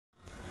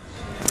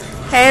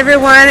Hey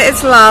everyone,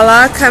 it's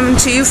Lala coming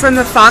to you from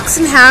the Fox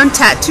and Hound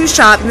Tattoo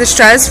Shop in the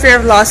Stratosphere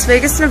of Las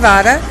Vegas,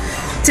 Nevada.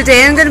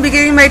 Today I'm going to be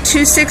getting my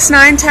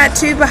 269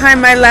 tattoo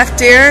behind my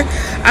left ear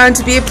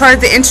to be a part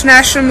of the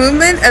international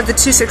movement of the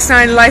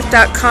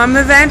 269life.com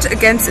event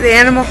against the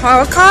animal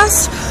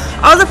holocaust.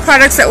 All the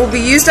products that will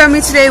be used on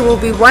me today will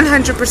be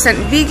 100%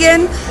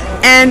 vegan,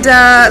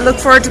 and look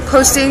forward to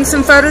posting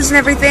some photos and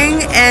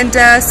everything and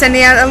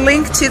sending out a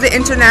link to the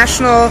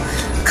international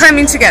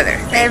coming together.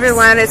 Hey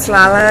everyone, it's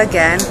Lala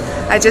again.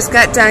 I just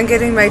got done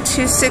getting my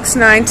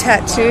 269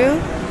 tattoo.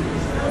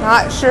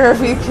 Not sure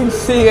if you can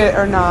see it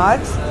or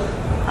not.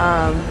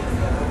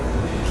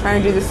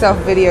 Trying to do the self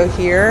video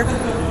here.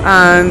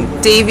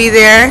 Davey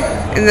there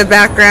in the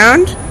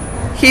background.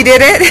 He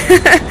did it.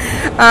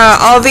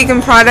 All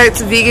vegan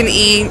products, vegan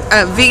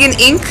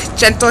ink,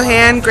 gentle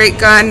hand, great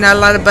gun, not a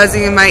lot of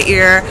buzzing in my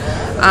ear.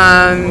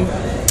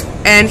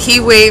 And he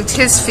waived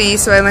his fee,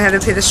 so I only had to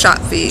pay the shop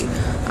fee.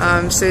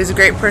 So he's a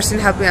great person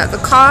helping out the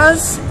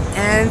cause.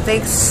 And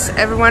thanks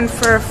everyone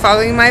for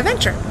following my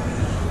adventure.